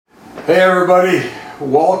Hey everybody,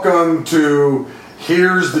 welcome to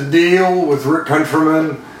Here's the Deal with Rick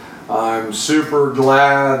Countryman. I'm super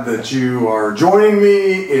glad that you are joining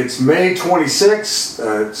me. It's May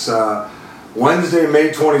 26th. It's Wednesday, May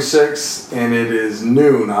 26th, and it is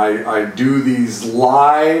noon. I do these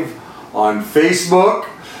live on Facebook,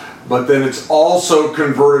 but then it's also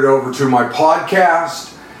converted over to my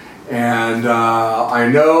podcast. And I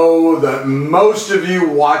know that most of you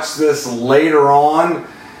watch this later on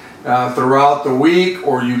throughout the week,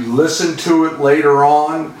 or you listen to it later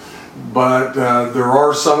on. But there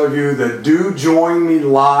are some of you that do join me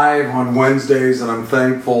live on Wednesdays, and I'm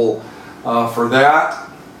thankful for that.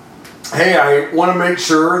 Hey, I want to make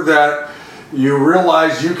sure that you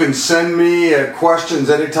realize you can send me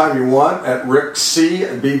questions anytime you want at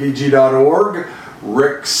rickc@bvg.org.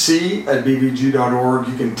 rickc@bvg.org.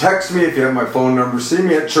 You can text me if you have my phone number. See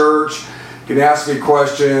me at church. You can ask me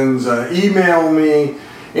questions. Email me.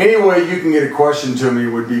 Any way you can get a question to me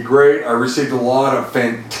would be great. I received a lot of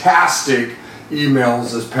fantastic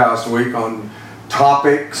emails this past week on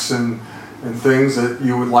topics and things that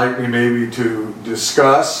you would like me maybe to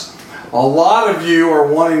discuss. A lot of you are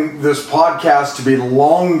wanting this podcast to be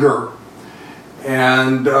longer,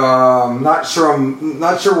 and I'm not sure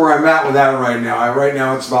where I'm at with that right now. Right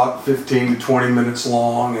now it's about 15 to 20 minutes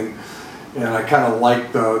long, and I kind of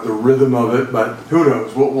like the rhythm of it, but who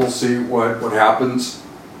knows? We'll see what happens.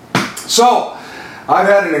 So, I've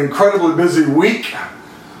had an incredibly busy week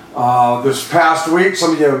this past week.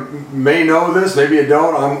 Some of you may know this, maybe you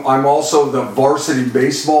don't. I'm also the varsity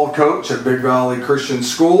baseball coach at Big Valley Christian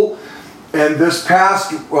School. And this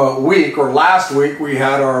past week, or last week, we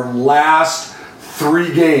had our last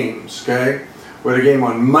 3 games, okay? We had a game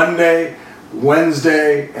on Monday,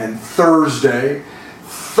 Wednesday, and Thursday.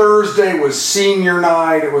 Thursday was senior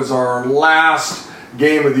night. It was our last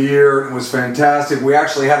game of the year. It was fantastic. We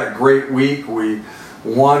actually had a great week. We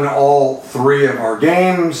won all 3 of our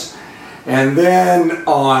games. And then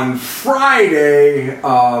on Friday,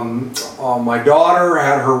 my daughter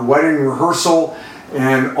had her wedding rehearsal.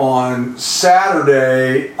 And on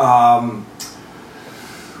Saturday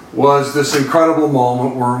was this incredible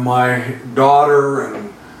moment where my daughter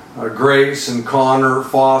and Grace and Connor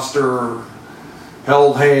Foster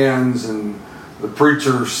held hands, and the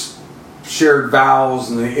preachers shared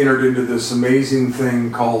vows, and they entered into this amazing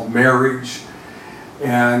thing called marriage.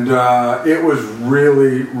 And it was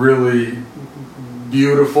really, really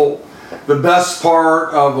beautiful. The best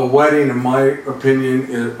part of a wedding, in my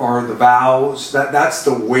opinion, are the vows. That's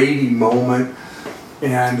the weighty moment.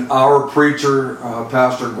 And our preacher,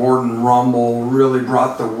 Pastor Gordon Rumble, really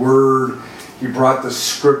brought the word. He brought the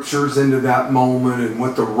scriptures into that moment, and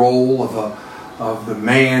what the role of the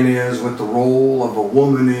man is, what the role of a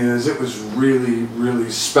woman is. It was really, really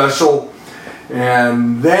special.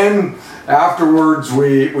 And then afterwards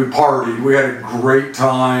we partied. We had a great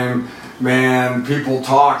time. Man, people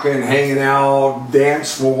talking, hanging out.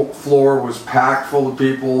 Dance floor was packed full of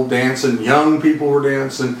people dancing. Young people were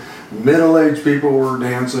dancing. Middle-aged people were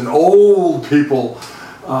dancing. Old people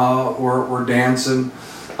were dancing.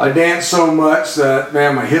 I danced so much that,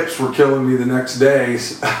 man, my hips were killing me the next day.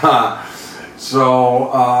 So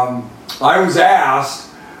I was asked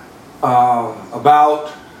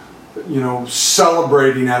about,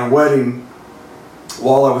 celebrating at a wedding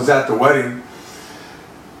while I was at the wedding.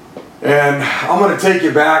 And I'm going to take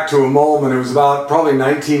you back to a moment. It was about probably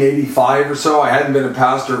 1985 or so. I hadn't been a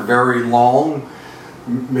pastor very long,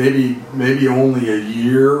 maybe only a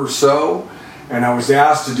year or so. And I was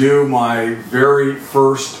asked to do my very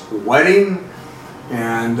first wedding,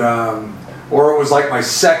 and or it was like my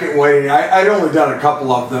second wedding. I'd only done a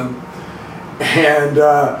couple of them. And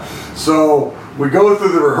so we go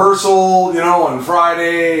through the rehearsal, on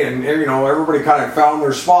Friday, and everybody kind of found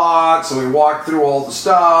their spots, and we walked through all the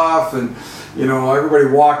stuff, and everybody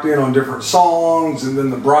walked in on different songs, and then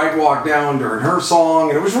the bride walked down during her song,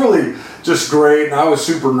 and it was really just great. And I was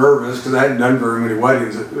super nervous because I hadn't done very many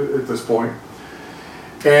weddings at this point.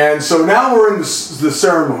 And so now we're in the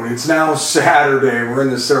ceremony. It's now Saturday. We're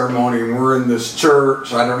in the ceremony, and we're in this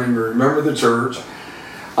church. I don't even remember the church.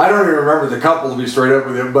 I don't even remember the couple, to be straight up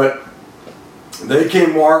with you, but they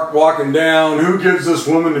came walking down. Who gives this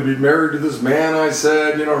woman to be married to this man? I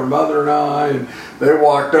said, her mother and I. And they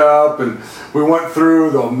walked up, and we went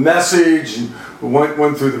through the message, and we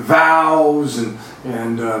went through the vows, and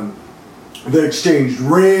they exchanged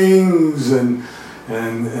rings, and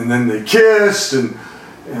then they kissed, and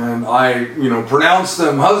I pronounced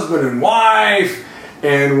them husband and wife.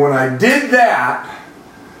 And when I did that,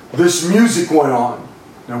 this music went on.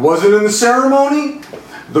 It wasn't in the ceremony.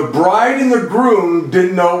 The bride and the groom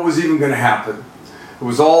didn't know it was even going to happen. It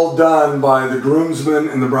was all done by the groomsmen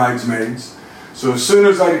and the bridesmaids. So as soon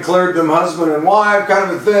as I declared them husband and wife, kind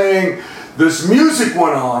of a thing, this music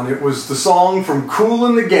went on. It was the song from Kool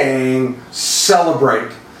and the Gang,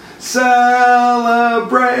 Celebrate.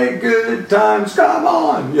 Celebrate good times, come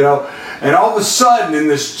on, you know. And all of a sudden in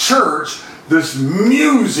this church, this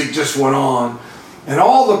music just went on. And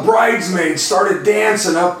all the bridesmaids started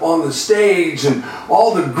dancing up on the stage, and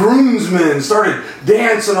all the groomsmen started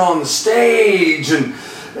dancing on the stage, and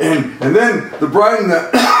then the bride and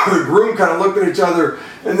the groom kind of looked at each other,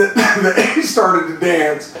 and they started to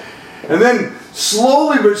dance. And then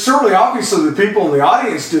slowly but surely, obviously the people in the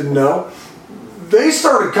audience didn't know, they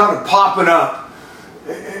started kind of popping up,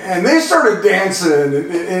 and they started dancing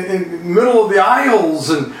in the middle of the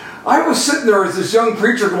aisles. And I was sitting there as this young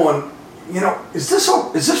preacher going, you know, is this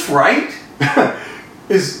right?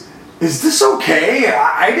 is this okay?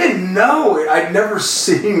 I didn't know it. I'd never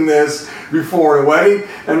seen this before in a wedding,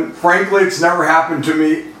 and frankly, it's never happened to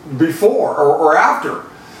me before or after.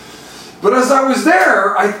 But as I was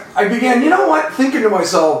there, I began, you know what, thinking to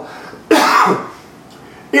myself,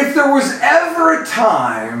 if there was ever a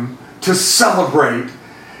time to celebrate,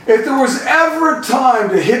 if there was ever a time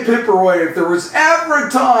to hip hip hooray, if there was ever a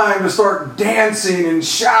time to start dancing and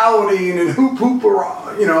shouting and hoop hoop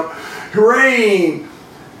hurrah, you know, hooray,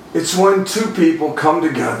 it's when two people come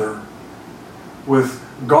together with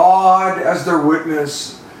God as their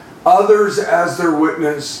witness, others as their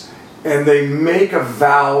witness, and they make a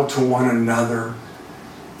vow to one another.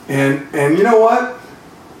 And you know what?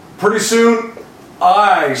 Pretty soon,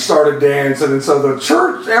 I started dancing, and so the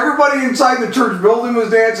church, everybody inside the church building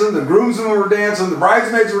was dancing, the groomsmen were dancing, the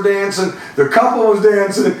bridesmaids were dancing, the couple was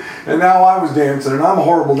dancing, and now I was dancing, and I'm a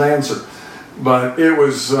horrible dancer. But it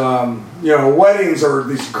was, you know, weddings are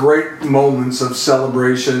these great moments of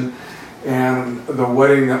celebration, and the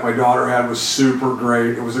wedding that my daughter had was super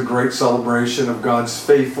great. It was a great celebration of God's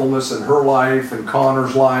faithfulness in her life and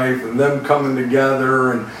Connor's life, and them coming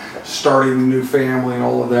together and starting a new family and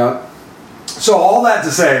all of that. So all that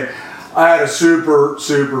to say, I had a super,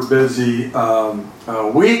 super busy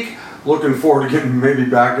week. Looking forward to getting maybe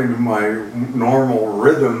back into my normal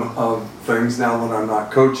rhythm of things now that I'm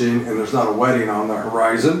not coaching and there's not a wedding on the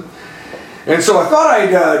horizon. And so I thought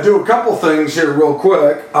I'd do a couple things here real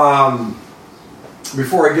quick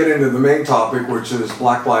before I get into the main topic, which is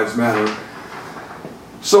Black Lives Matter.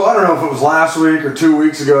 So I don't know if it was last week or 2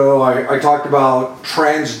 weeks ago, I talked about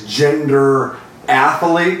transgender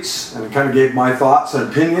athletes, and I kind of gave my thoughts and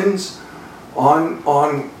opinions on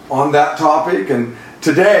that topic. And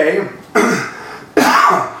today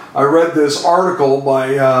I read this article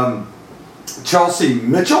by Chelsea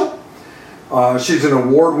Mitchell. She's an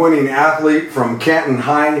award-winning athlete from Canton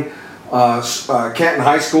High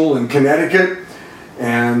School in Connecticut,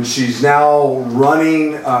 and she's now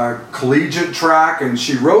running collegiate track, and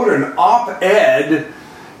she wrote an op-ed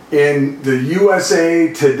in the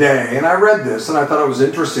USA Today. And I read this and I thought it was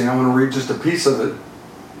interesting. I want to read just a piece of it.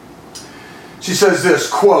 She says this,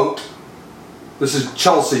 quote, this is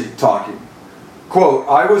Chelsea talking, quote,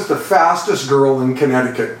 "I was the fastest girl in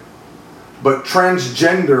Connecticut, but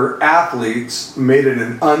transgender athletes made it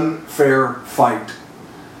an unfair fight.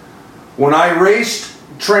 When I raced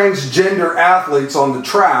transgender athletes on the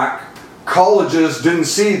track, colleges didn't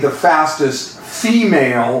see the fastest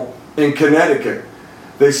female in Connecticut.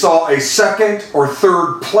 They saw a second or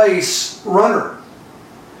third place runner.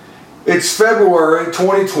 It's February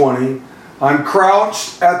 2020. I'm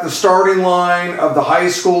crouched at the starting line of the high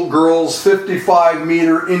school girls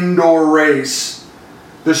 55-meter indoor race.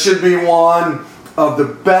 This should be one of the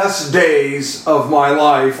best days of my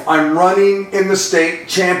life. I'm running in the state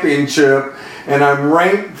championship, and I'm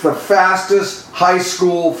ranked the fastest high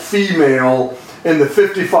school female in the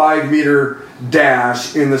 55-meter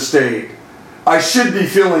dash in the state. I should be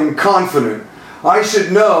feeling confident. I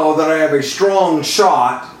should know that I have a strong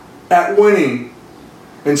shot at winning.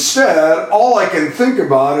 Instead, all I can think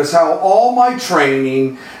about is how all my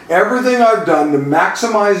training, everything I've done to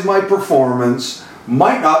maximize my performance,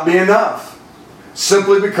 might not be enough,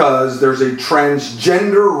 simply because there's a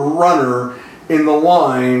transgender runner in the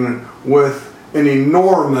line with an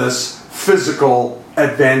enormous physical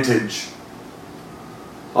advantage.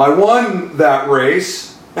 I won that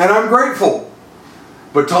race, and I'm grateful.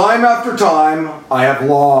 But time after time, I have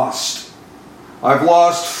lost. I've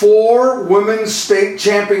lost 4 women's state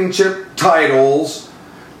championship titles,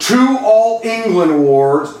 2 All-England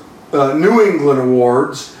awards, New England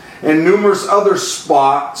awards, and numerous other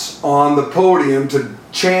spots on the podium to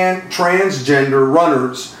transgender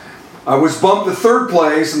runners. I was bumped to 3rd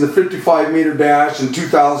place in the 55-meter dash in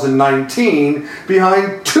 2019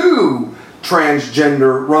 behind 2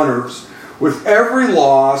 transgender runners. With every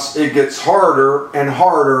loss, it gets harder and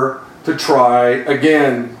harder to try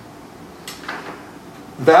again.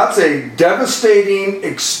 That's a devastating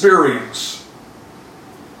experience.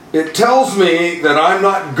 It tells me that I'm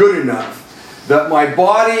not good enough, that my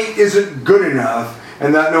body isn't good enough,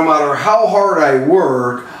 and that no matter how hard I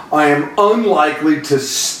work, I am unlikely to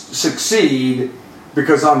succeed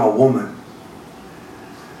because I'm a woman.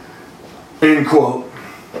 End quote.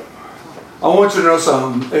 I want you to know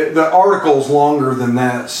something. The article's longer than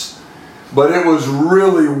this, but it was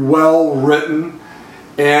really well written,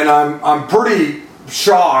 and I'm pretty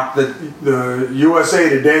shocked that the USA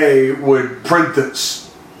Today would print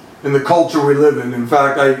this in the culture we live in. In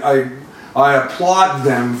fact, I applaud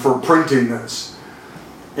them for printing this.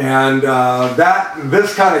 And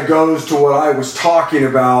this kind of goes to what I was talking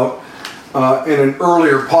about in an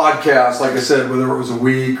earlier podcast, like I said, whether it was a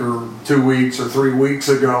week or 2 weeks or 3 weeks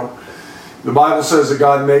ago. The Bible says that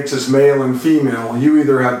God makes us male and female. You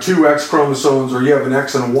either have 2 X chromosomes or you have an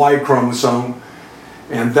X and a Y chromosome.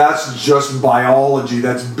 And that's just biology.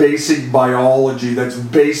 That's basic biology. That's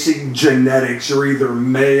basic genetics. You're either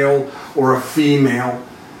male or a female.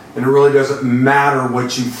 And it really doesn't matter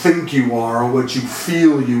what you think you are or what you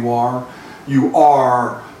feel you are. You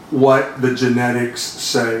are what the genetics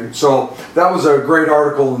say. So that was a great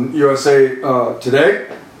article in USA Today.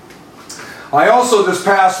 I also, this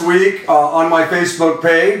past week, on my Facebook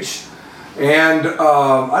page, and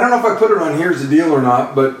I don't know if I put it on Here's the Deal or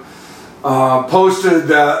not, but posted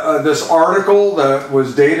this article that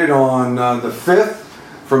was dated on the 5th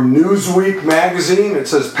from Newsweek magazine. It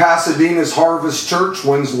says, Pasadena's Harvest Church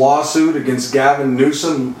wins lawsuit against Gavin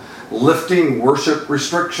Newsom lifting worship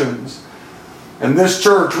restrictions. And this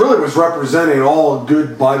church really was representing all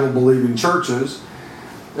good Bible-believing churches.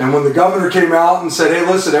 And when the governor came out and said, hey,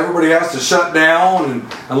 listen, everybody has to shut down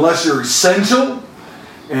unless you're essential.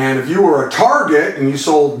 And if you were a Target and you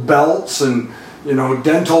sold belts and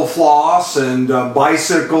dental floss and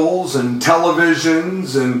bicycles and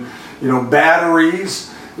televisions and batteries,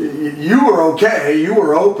 you were okay. You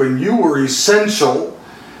were open. You were essential.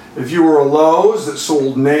 If you were a Lowe's that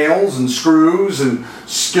sold nails and screws and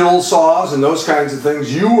skill saws and those kinds of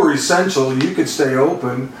things, you were essential. You could stay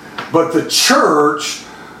open. But the church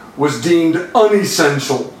was deemed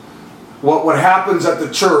unessential. What happens at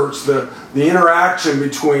the church, the interaction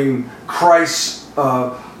between Christ's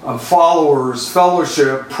followers,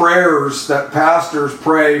 fellowship, prayers that pastors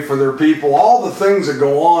pray for their people, all the things that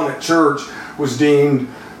go on at church was deemed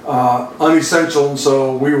unessential, and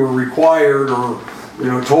so we were required or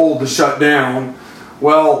told to shut down.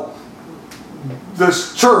 Well,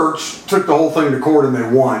 this church took the whole thing to court and they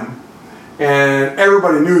won. And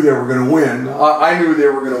everybody knew they were going to win. I knew they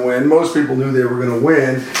were going to win. Most people knew they were going to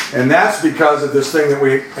win. And that's because of this thing that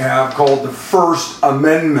we have called the First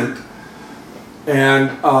Amendment. And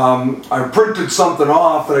I printed something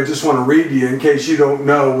off that I just want to read to you in case you don't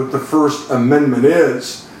know what the First Amendment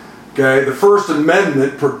is. Okay, the First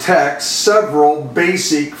Amendment protects several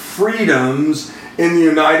basic freedoms in the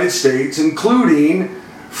United States, including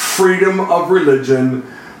freedom of religion,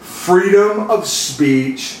 freedom of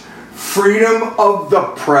speech, freedom of the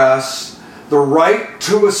press, the right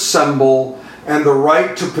to assemble, and the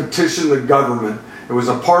right to petition the government. It was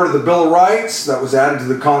a part of the Bill of Rights that was added to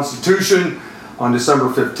the Constitution on December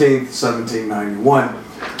 15th, 1791.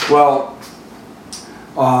 Well,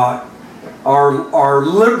 our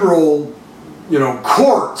liberal,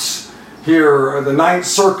 courts here, the Ninth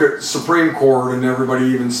Circuit Supreme Court, and everybody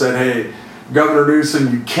even said, hey, Governor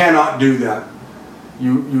Newsom, you cannot do that.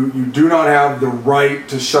 You do not have the right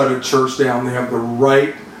to shut a church down. They have the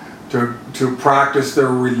right to practice their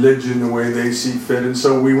religion the way they see fit. And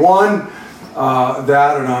so we won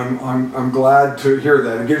that, and I'm glad to hear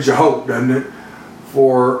that. It gives you hope, doesn't it,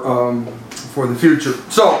 for the future.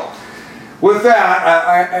 So with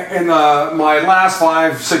that, in my last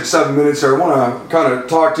 5, 6, 7 minutes here, I want to kind of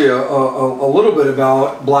talk to you a little bit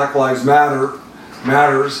about Black Lives Matters.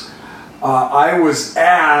 I was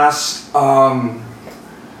asked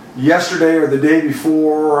yesterday or the day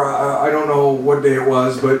before, I don't know what day it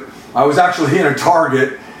was, but I was actually in a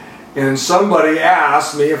Target, and somebody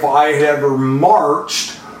asked me if I had ever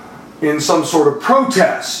marched in some sort of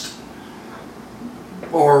protest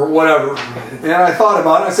or whatever. And I thought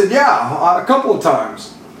about it. I said, yeah, a couple of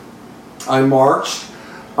times. I marched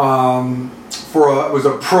it was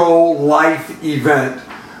a pro-life event.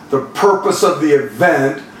 The purpose of the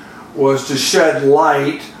event was to shed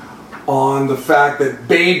light on the fact that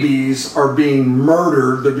babies are being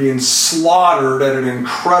murdered, they're being slaughtered at an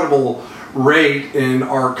incredible rate in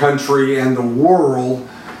our country and the world.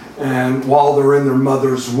 and while they're in their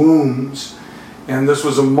mother's wombs. And this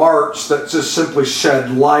was a march that just simply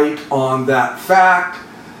shed light on that fact.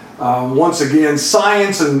 Once again,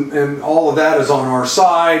 science and all of that is on our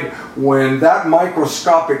side. When that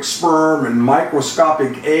microscopic sperm and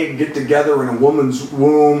microscopic egg get together in a woman's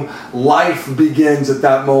womb, life begins at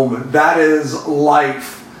that moment. That is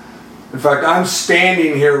life. In fact, I'm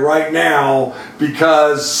standing here right now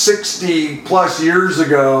because 60 plus years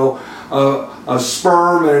ago, a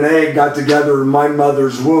sperm and an egg got together in my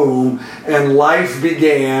mother's womb, and life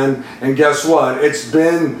began. And guess what? It's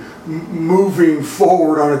been moving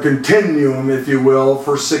forward on a continuum, if you will,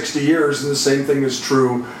 for 60 years, and the same thing is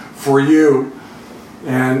true for you.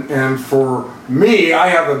 And for me, I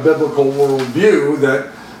have a biblical worldview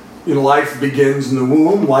that life begins in the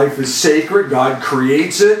womb. Life is sacred. God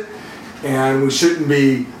creates it, and we shouldn't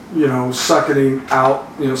be sucking it out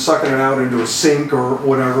into a sink or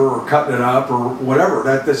whatever, or cutting it up or whatever.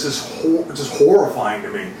 This is just horrifying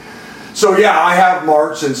to me. So yeah, I have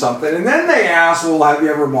marched in something. And then they asked, well, have you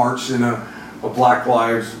ever marched in a Black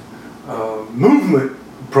Lives Movement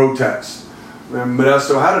protest? And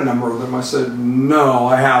Modesto had a number of them. I said, no,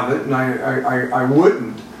 I haven't, and I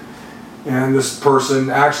wouldn't. And this person,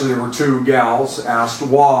 actually there were two gals, asked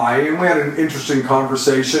why, and we had an interesting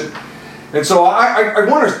conversation. And so I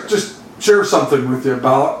want to just share something with you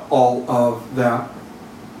about all of that.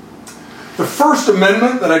 The First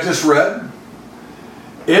Amendment that I just read,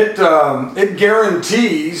 it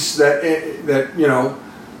guarantees that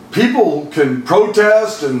people can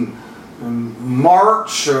protest and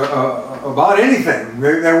march about anything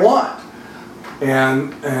they want,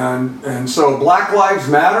 and so Black Lives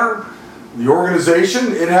Matter, the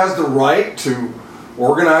organization, it has the right to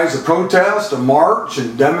organize a protest, a march,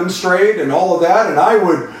 and demonstrate, and all of that, and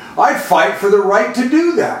I'd fight for the right to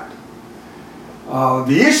do that.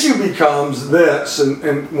 The issue becomes this,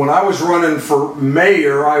 and when I was running for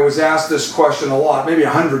mayor, I was asked this question a lot, maybe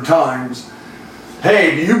 100 times.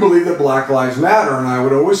 Hey, do you believe that Black Lives Matter? And I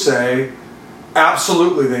would always say,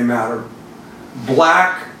 absolutely they matter.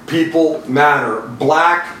 Black people matter.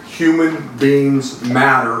 Black human beings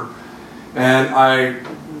matter. And I,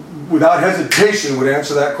 without hesitation, would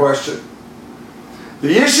answer that question.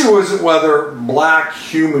 The issue isn't whether black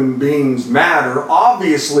human beings matter.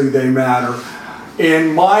 Obviously they matter.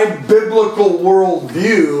 In my biblical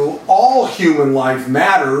worldview, all human life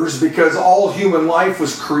matters because all human life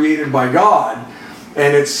was created by God.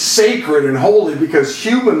 And it's sacred and holy because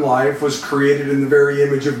human life was created in the very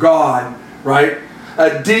image of God, right?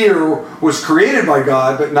 A deer was created by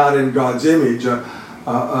God, but not in God's image.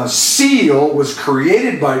 A seal was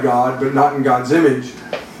created by God, but not in God's image.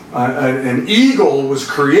 An eagle was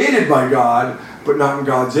created by God, but not in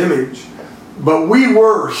God's image. But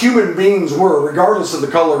human beings were, regardless of the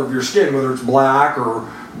color of your skin, whether it's black or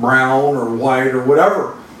brown or white or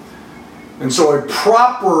whatever. And so a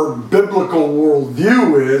proper biblical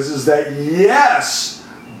worldview is that yes,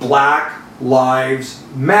 Black Lives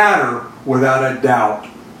Matter without a doubt.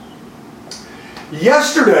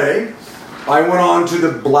 Yesterday, I went on to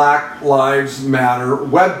the Black Lives Matter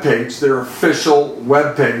webpage, their official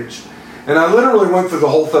webpage. And I literally went through the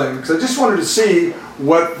whole thing because I just wanted to see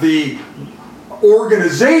what the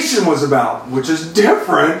organization was about, which is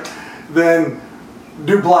different than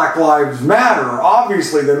do Black Lives Matter.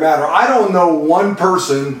 Obviously they matter. I don't know one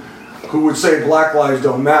person who would say Black lives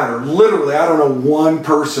don't matter. Literally, I don't know one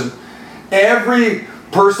person. Every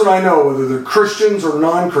person I know, whether they're Christians or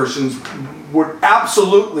non-Christians, would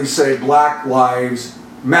absolutely say Black Lives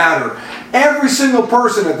Matter. Every single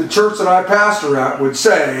person at the church that I pastor at would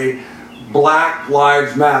say Black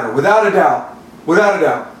Lives Matter, without a doubt. Without a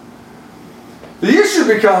doubt. The issue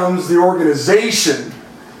becomes the organization,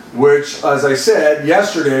 which, as I said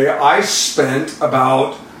yesterday, I spent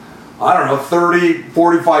about, 30,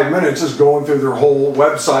 45 minutes just going through their whole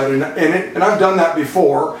website, and I've done that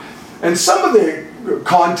before. And some of the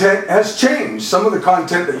content has changed. Some of the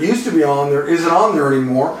content that used to be on there isn't on there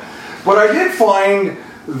anymore. But I did find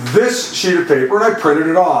this sheet of paper, and I printed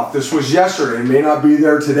it off. This was yesterday. It may not be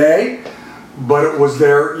there today, but it was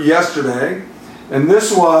there yesterday. And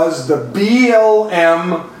this was the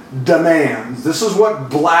BLM demands. This is what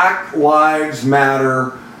Black Lives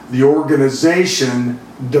Matter, the organization,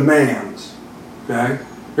 demands. Okay?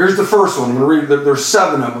 Here's the first one. I'm going to read. There's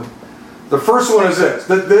 7 of them. The first one is this.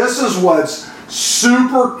 That this is what's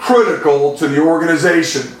super critical to the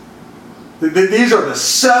organization. These are the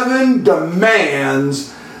 7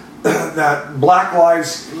 demands that Black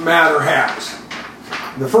Lives Matter has.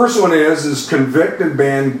 The first one is convict and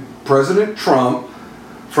ban President Trump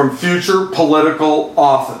from future political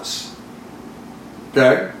office.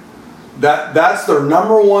 Okay? That's their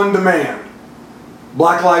number one demand.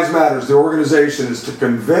 Black Lives Matter, the organization, is to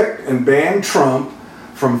convict and ban Trump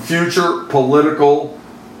from future political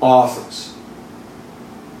office.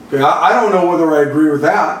 Okay, I don't know whether I agree with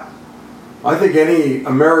that. I think any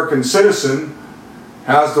American citizen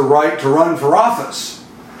has the right to run for office.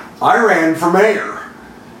 I ran for mayor.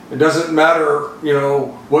 It doesn't matter,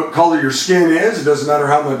 what color your skin is. It doesn't matter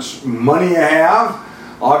how much money you have.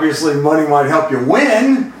 Obviously, money might help you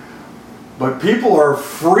win. But people are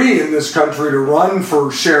free in this country to run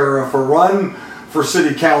for sheriff or run for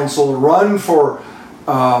city council or run for,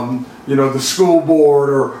 the school board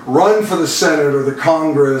or run for the Senate or the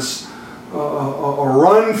Congress or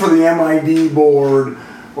run for the MID board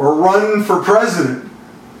or run for president.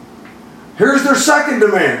 Here's their second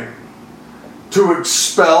demand: to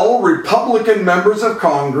expel Republican members of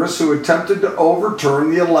Congress who attempted to overturn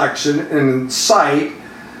the election and incite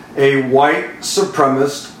a white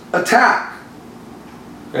supremacist attack.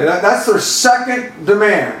 Okay, that's their second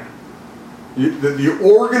demand. The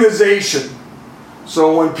organization.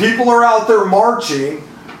 So when people are out there marching,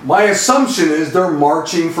 my assumption is they're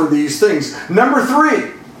marching for these things. Number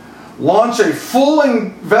 3, launch a full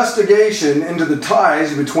investigation into the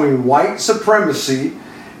ties between white supremacy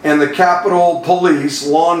and the Capitol Police,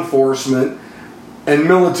 law enforcement, and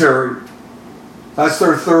military. That's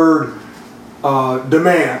their third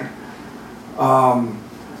demand.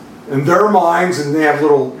 In their minds, and they have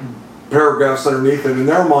little paragraphs underneath it, in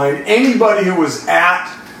their mind, anybody who was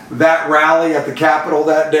at that rally at the Capitol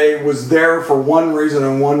that day was there for one reason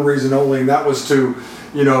and one reason only, and that was to,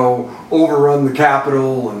 overrun the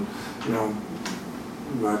Capitol and,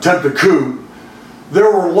 attempt a coup. There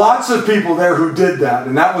were lots of people there who did that,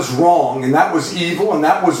 and that was wrong, and that was evil, and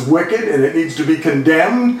that was wicked, and it needs to be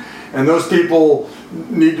condemned, and those people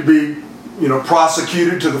need to be,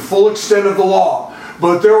 prosecuted to the full extent of the law.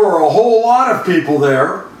 But there were a whole lot of people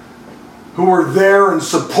there who were there in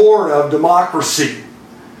support of democracy.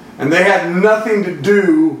 And they had nothing to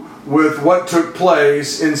do with what took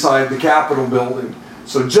place inside the Capitol building.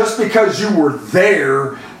 So just because you were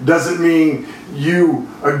there doesn't mean you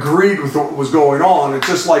agreed with what was going on. It's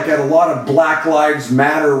just like at a lot of Black Lives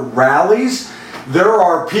Matter rallies, there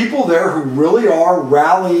are people there who really are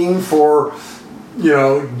rallying for,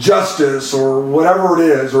 justice or whatever it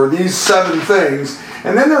is, or these 7 things.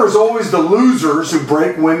 And then there's always the losers who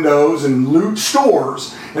break windows and loot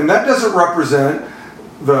stores. And that doesn't represent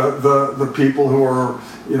the people who are,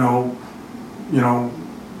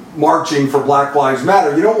 marching for Black Lives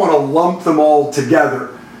Matter. You don't want to lump them all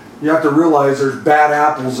together. You have to realize there's bad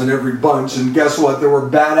apples in every bunch. And guess what? There were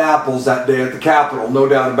bad apples that day at the Capitol, no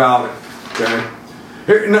doubt about it. Okay.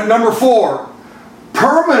 Here, number 4,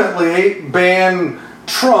 permanently ban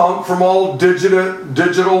Trump from all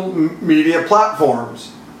digital media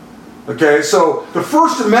platforms. Okay, so the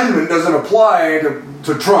First Amendment doesn't apply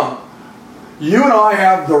to Trump. You and I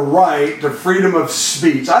have the right to freedom of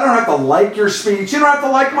speech. I don't have to like your speech. You don't have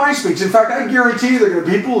to like my speech. In fact, I guarantee you there are going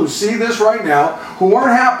to be people who see this right now who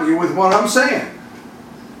aren't happy with what I'm saying.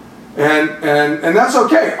 And that's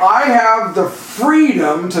okay. I have the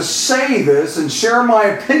freedom to say this and share my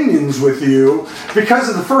opinions with you because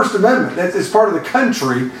of the First Amendment. It's part of the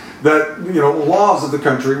country that, laws of the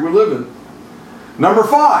country we live in. Number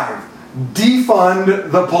 5,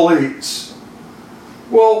 defund the police.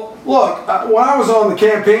 Well, look, when I was on the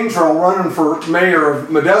campaign trail running for mayor of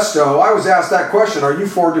Modesto, I was asked that question: are you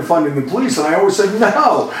for defunding the police? And I always said,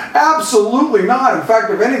 no, absolutely not. In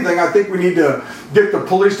fact, if anything, I think we need to get the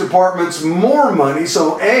police departments more money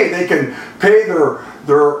so, A, they can pay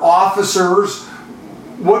their officers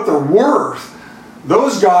what they're worth.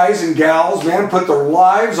 Those guys and gals, man, put their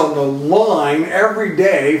lives on the line every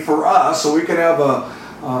day for us so we can have a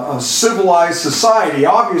civilized society.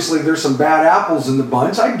 Obviously, there's some bad apples in the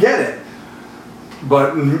bunch. I get it.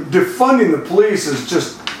 But defunding the police is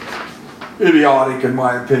just idiotic, in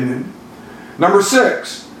my opinion. Number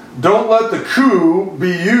 6, don't let the coup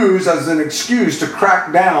be used as an excuse to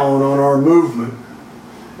crack down on our movement.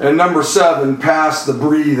 And number 7, pass the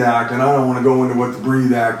BREATHE Act. And I don't want to go into what the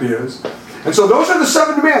BREATHE Act is. And so those are the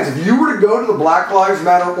 7 demands. If you were to go to the Black Lives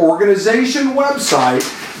Matter organization website,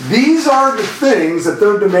 these are the things that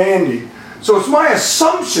they're demanding. So it's my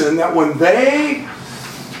assumption that when they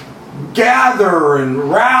gather and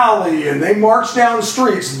rally and they march down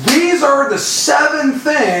streets, these are the 7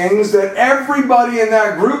 things that everybody in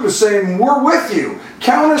that group is saying, we're with you.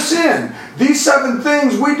 Count us in. These 7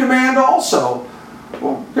 things we demand also.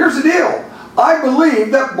 Well, here's the deal. I believe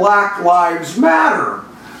that Black Lives Matter.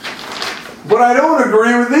 But I don't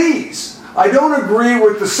agree with these. I don't agree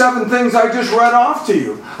with the 7 things I just read off to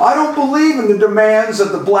you. I don't believe in the demands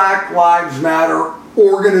of the Black Lives Matter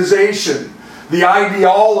organization, the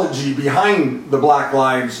ideology behind the Black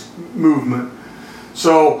Lives movement.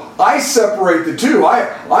 So I separate the two.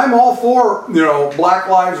 I'm all for, Black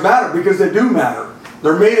Lives Matter because they do matter.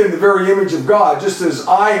 They're made in the very image of God, just as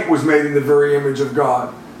I was made in the very image of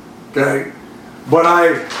God. Okay? But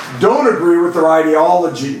I don't agree with their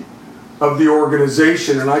ideology of the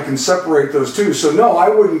organization, and I can separate those two. So no, I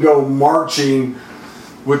wouldn't go marching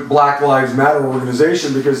with Black Lives Matter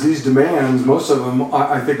organization because these demands, most of them,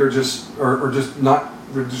 I think are just not.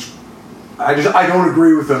 I don't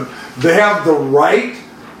agree with them. They have the right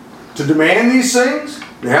to demand these things.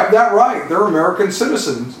 They have that right. They're American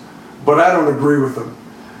citizens, but I don't agree with them.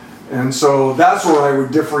 And so that's where I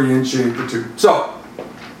would differentiate the two. So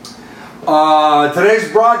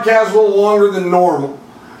today's broadcast is a little longer than normal.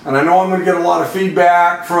 And I know I'm going to get a lot of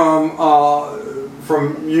feedback from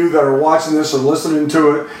you that are watching this or listening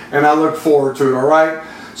to it, and I look forward to it, all right?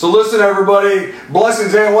 So listen, everybody,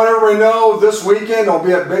 blessings, and I want everybody to know this weekend I'll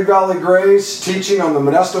be at Big Valley Grace teaching on the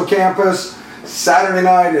Modesto campus, Saturday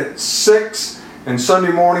night at 6 and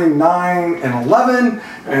Sunday morning 9 and 11.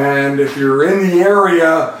 And if you're in the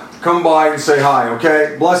area, come by and say hi,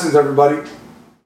 okay? Blessings, everybody.